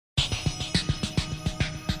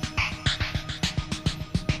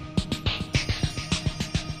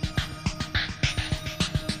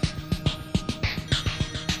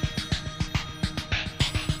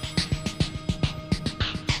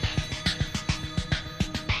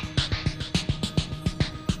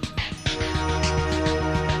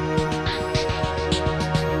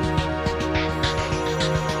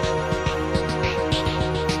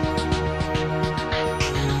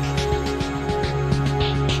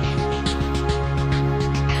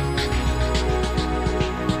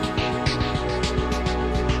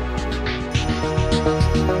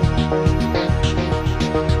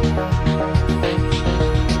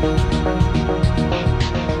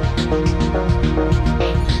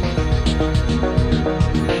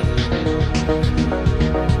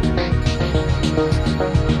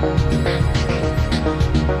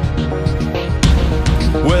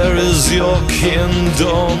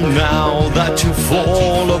kingdom now that you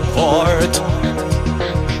fall apart.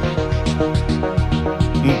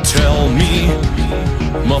 Tell me,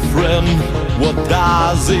 my friend, what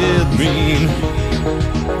does it mean?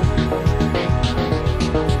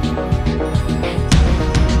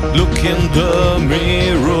 Look in the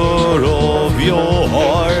mirror of your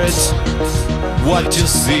heart. What you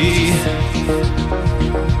see?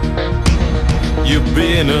 You've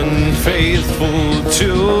been unfaithful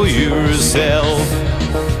to yourself.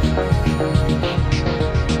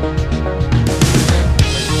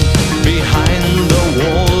 Behind the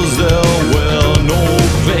walls there were no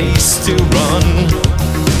place to run,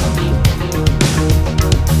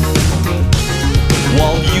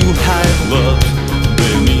 while you had love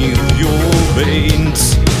beneath your veins.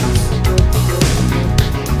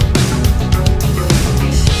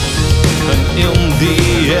 And in the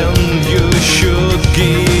end you should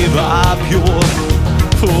give up your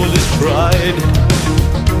foolish pride.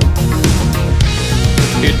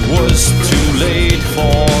 It was too late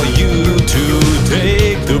for you to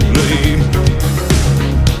take the blame.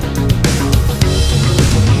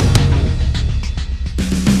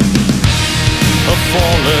 A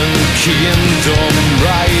fallen kingdom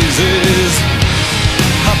rises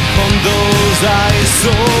upon those eyes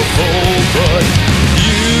so cold, but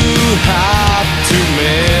you have to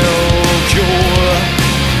melt your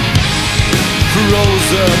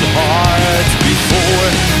frozen heart before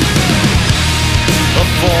a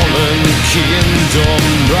fallen kingdom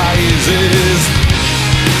rises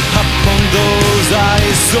upon those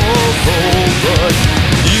eyes so cold, but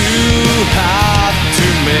you have to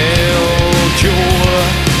melt your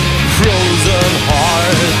frozen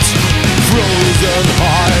heart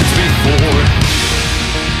before.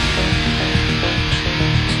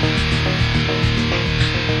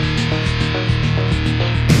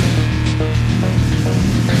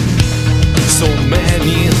 So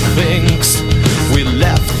many things we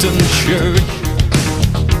left unchecked.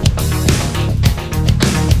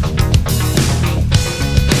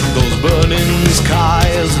 Those burning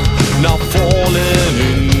skies now falling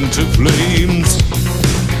into flames.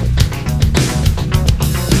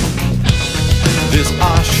 These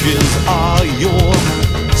ashes are your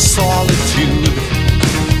solitude.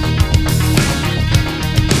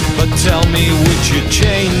 But tell me, would you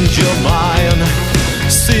change your mind?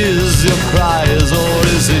 Cease your cries, or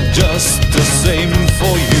is it just the same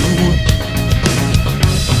for you?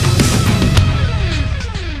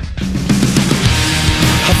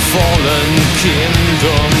 A fallen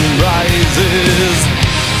kingdom rises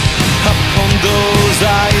upon those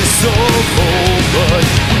eyes so cold, but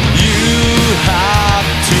you have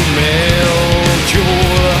to melt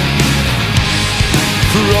your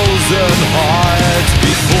frozen heart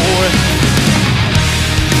before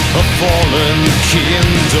a fallen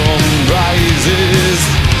kingdom rises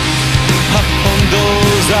upon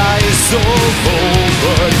those eyes so cold,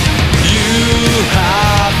 but you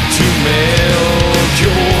have to melt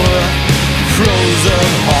your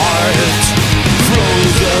frozen heart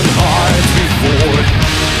before.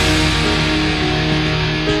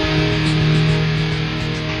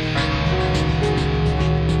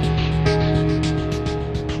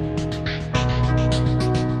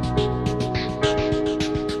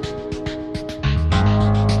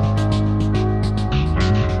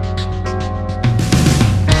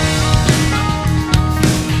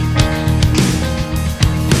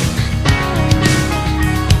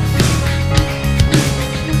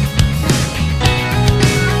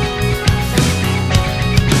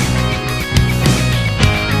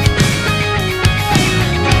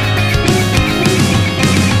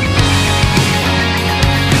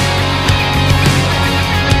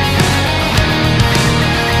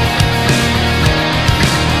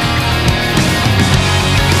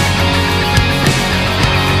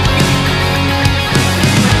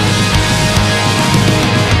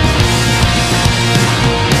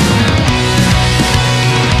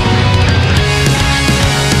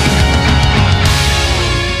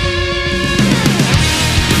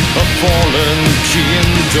 Fallen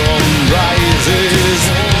kingdom rises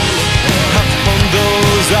upon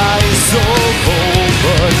those eyes so cold,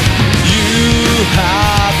 but you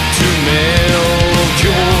have to melt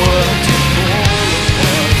your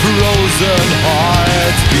frozen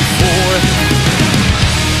heart before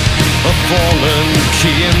a fallen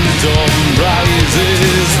kingdom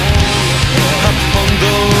rises upon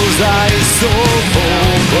those eyes so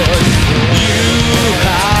cold, but